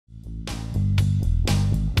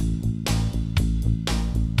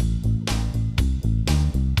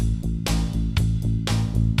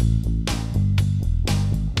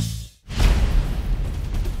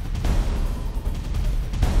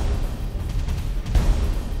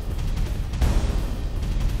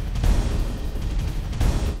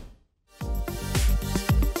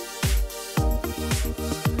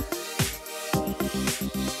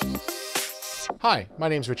Hi, my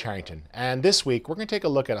name's Rich Harrington, and this week we're going to take a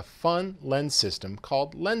look at a fun lens system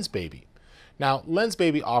called Lensbaby. Now,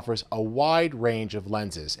 Lensbaby offers a wide range of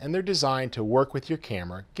lenses, and they're designed to work with your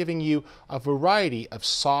camera, giving you a variety of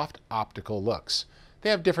soft optical looks. They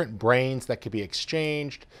have different branes that can be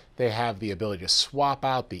exchanged, they have the ability to swap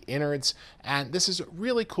out the innards, and this is a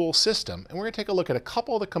really cool system. And we're going to take a look at a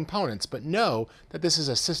couple of the components, but know that this is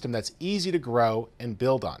a system that's easy to grow and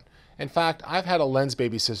build on. In fact, I've had a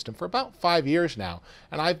Lensbaby system for about 5 years now,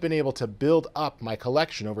 and I've been able to build up my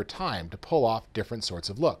collection over time to pull off different sorts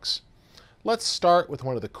of looks. Let's start with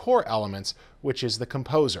one of the core elements, which is the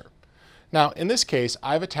composer. Now, in this case,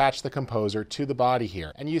 I've attached the composer to the body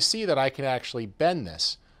here, and you see that I can actually bend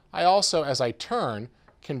this. I also, as I turn,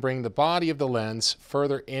 can bring the body of the lens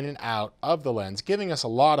further in and out of the lens, giving us a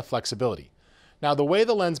lot of flexibility. Now, the way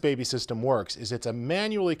the Lensbaby system works is it's a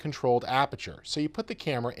manually controlled aperture. So you put the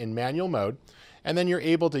camera in manual mode, and then you're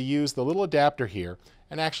able to use the little adapter here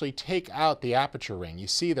and actually take out the aperture ring. You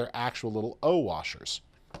see they're actual little O washers.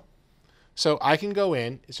 So I can go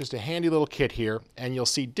in, it's just a handy little kit here, and you'll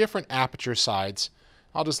see different aperture sides.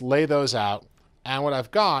 I'll just lay those out, and what I've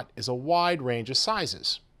got is a wide range of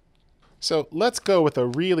sizes. So let's go with a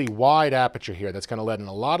really wide aperture here that's going to let in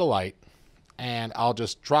a lot of light, and I'll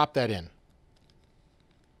just drop that in.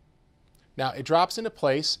 Now it drops into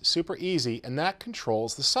place super easy, and that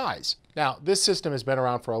controls the size. Now this system has been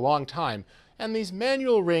around for a long time, and these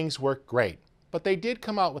manual rings work great. But they did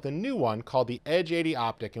come out with a new one called the Edge 80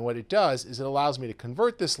 Optic, and what it does is it allows me to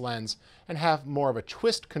convert this lens and have more of a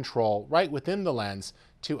twist control right within the lens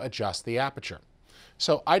to adjust the aperture.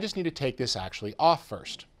 So I just need to take this actually off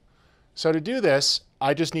first. So to do this,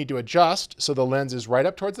 I just need to adjust so the lens is right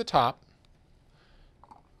up towards the top,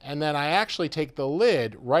 and then I actually take the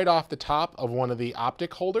lid right off the top of one of the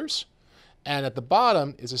optic holders, and at the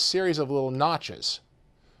bottom is a series of little notches.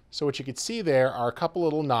 So what you can see there are a couple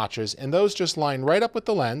little notches, and those just line right up with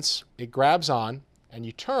the lens. It grabs on, and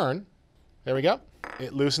you turn, there we go,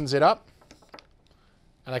 it loosens it up,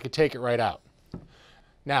 and I can take it right out.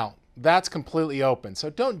 Now, that's completely open, so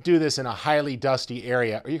don't do this in a highly dusty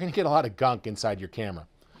area, or you're going to get a lot of gunk inside your camera.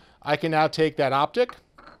 I can now take that optic,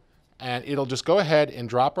 and it'll just go ahead and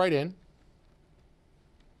drop right in,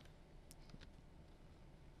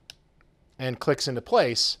 and clicks into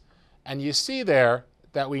place, and you see there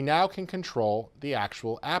that we now can control the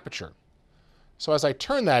actual aperture. So as I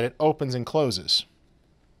turn that, it opens and closes.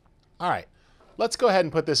 All right, let's go ahead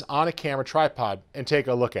and put this on a camera tripod and take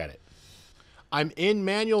a look at it. I'm in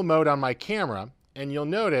manual mode on my camera, and you'll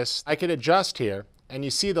notice I can adjust here, and you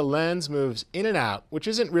see the lens moves in and out, which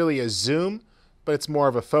isn't really a zoom, but it's more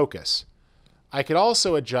of a focus. I could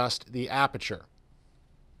also adjust the aperture.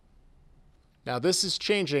 Now this is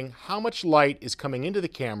changing how much light is coming into the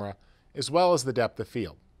camera as well as the depth of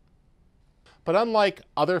field. But unlike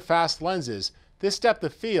other fast lenses, this depth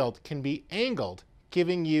of field can be angled,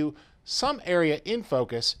 giving you some area in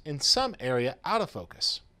focus and some area out of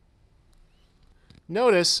focus.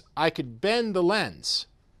 Notice I could bend the lens,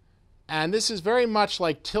 and this is very much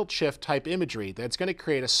like tilt shift type imagery that's going to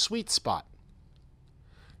create a sweet spot.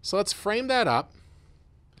 So let's frame that up,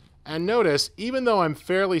 and notice even though I'm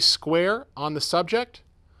fairly square on the subject,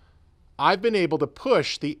 I've been able to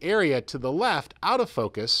push the area to the left out of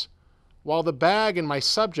focus while the bag and my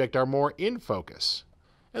subject are more in focus.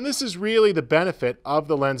 And this is really the benefit of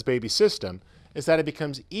the Lensbaby system, is that it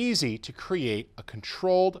becomes easy to create a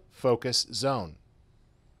controlled focus zone.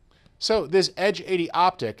 So this Edge 80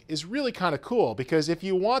 Optic is really kind of cool, because if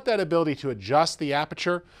you want that ability to adjust the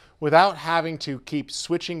aperture without having to keep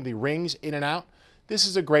switching the rings in and out, this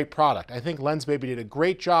is a great product. I think Lensbaby did a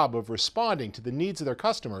great job of responding to the needs of their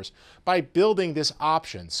customers by building this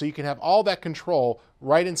option so you can have all that control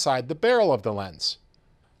right inside the barrel of the lens.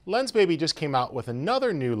 Lensbaby just came out with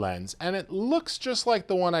another new lens, and it looks just like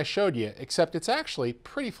the one I showed you, except it's actually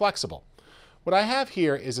pretty flexible. What I have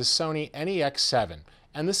here is a Sony NEX7,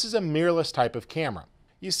 and this is a mirrorless type of camera.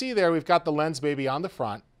 You see there we've got the Lensbaby on the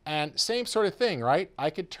front, and same sort of thing, right?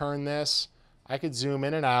 I could turn this, I could zoom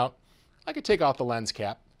in and out, I could take off the lens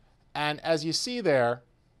cap, and as you see there,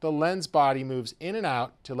 the lens body moves in and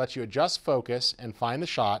out to let you adjust focus and find the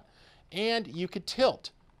shot, and you could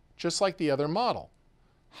tilt, just like the other model.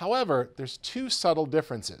 However, there's two subtle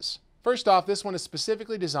differences. First off, this one is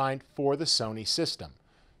specifically designed for the Sony system.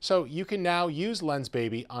 So you can now use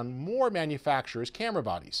Lensbaby on more manufacturers' camera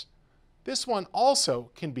bodies. This one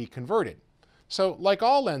also can be converted. So like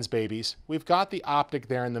all Lensbabies, we've got the optic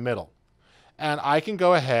there in the middle. And I can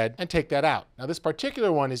go ahead and take that out. Now this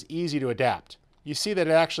particular one is easy to adapt. You see that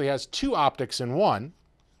it actually has two optics in one.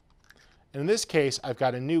 In this case, I've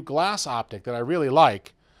got a new glass optic that I really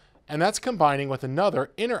like, and that's combining with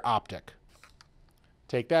another inner optic.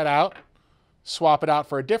 Take that out, swap it out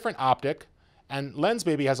for a different optic, and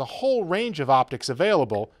Lensbaby has a whole range of optics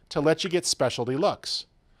available to let you get specialty looks.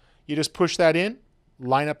 You just push that in,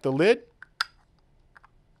 line up the lid,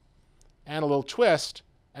 and a little twist,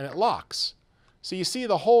 and it locks. So you see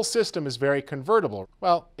the whole system is very convertible.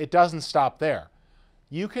 Well, it doesn't stop there.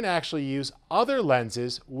 You can actually use other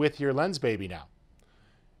lenses with your Lensbaby now.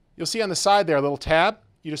 You'll see on the side there a little tab.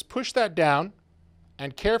 You just push that down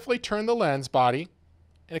and carefully turn the lens body,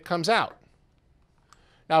 and it comes out.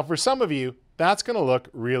 Now for some of you, that's going to look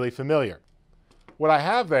really familiar. What I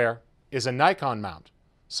have there is a Nikon mount.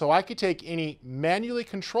 So I could take any manually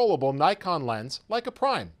controllable Nikon lens like a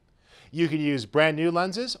prime. You can use brand new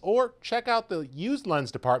lenses or check out the used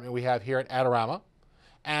lens department we have here at Adorama.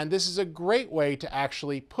 And this is a great way to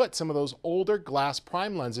actually put some of those older glass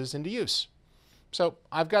prime lenses into use. So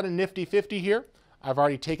I've got a nifty 50 here. I've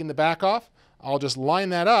already taken the back off. I'll just line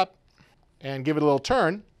that up and give it a little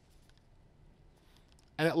turn,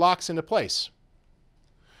 and it locks into place.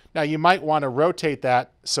 Now you might want to rotate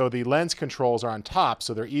that so the lens controls are on top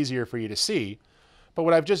so they're easier for you to see. But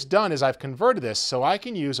what I've just done is I've converted this so I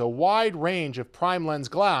can use a wide range of prime lens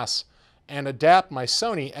glass and adapt my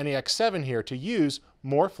Sony NEX7 here to use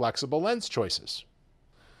more flexible lens choices.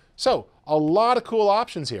 So a lot of cool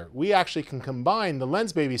options here. We actually can combine the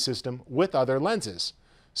Lensbaby system with other lenses.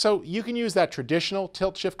 So you can use that traditional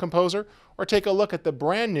tilt shift composer or take a look at the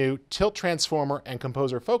brand new tilt transformer and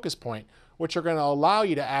composer focus point, which are going to allow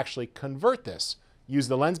you to actually convert this. Use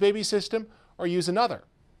the Lensbaby system or use another.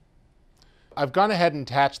 I've gone ahead and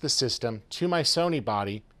attached the system to my Sony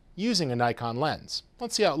body using a Nikon lens.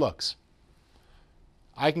 Let's see how it looks.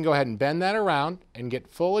 I can go ahead and bend that around and get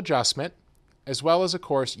full adjustment, as well as, of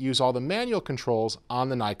course, use all the manual controls on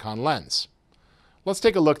the Nikon lens. Let's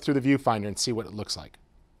take a look through the viewfinder and see what it looks like.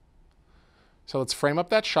 So let's frame up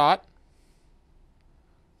that shot.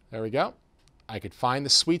 There we go. I could find the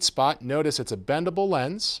sweet spot. Notice it's a bendable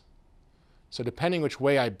lens. So depending which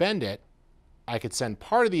way I bend it, I could send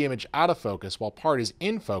part of the image out of focus while part is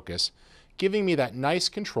in focus, giving me that nice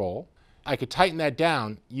control. I could tighten that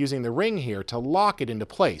down using the ring here to lock it into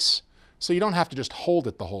place, so you don't have to just hold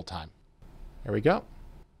it the whole time. There we go.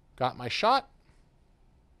 Got my shot,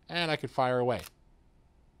 and I could fire away.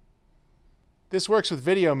 This works with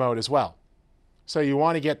video mode as well. So you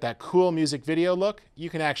want to get that cool music video look, you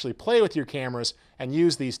can actually play with your cameras and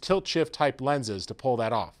use these tilt shift type lenses to pull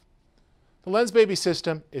that off. The Lensbaby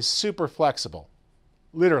system is super flexible,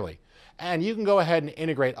 literally, and you can go ahead and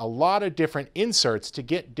integrate a lot of different inserts to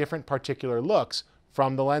get different particular looks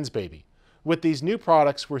from the Lensbaby. With these new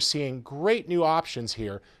products, we're seeing great new options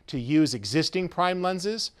here to use existing prime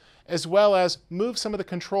lenses, as well as move some of the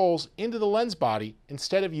controls into the lens body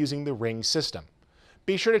instead of using the ring system.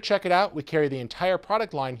 Be sure to check it out. We carry the entire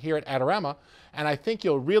product line here at Adorama, and I think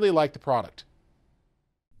you'll really like the product.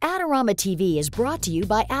 Adorama TV is brought to you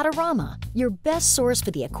by Adorama, your best source for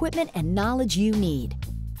the equipment and knowledge you need.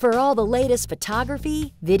 For all the latest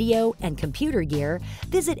photography, video, and computer gear,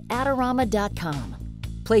 visit Adorama.com.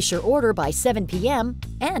 Place your order by 7 p.m.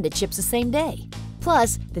 and it ships the same day.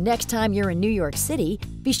 Plus, the next time you're in New York City,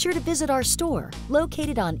 be sure to visit our store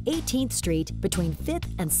located on 18th Street between 5th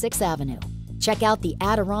and 6th Avenue. Check out the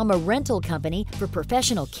Adorama Rental Company for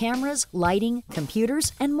professional cameras, lighting,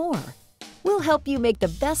 computers, and more. We'll help you make the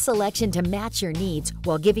best selection to match your needs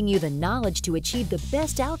while giving you the knowledge to achieve the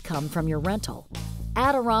best outcome from your rental.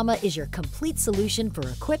 Adorama is your complete solution for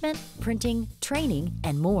equipment, printing, training,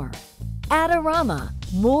 and more. Adorama,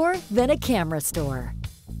 more than a camera store.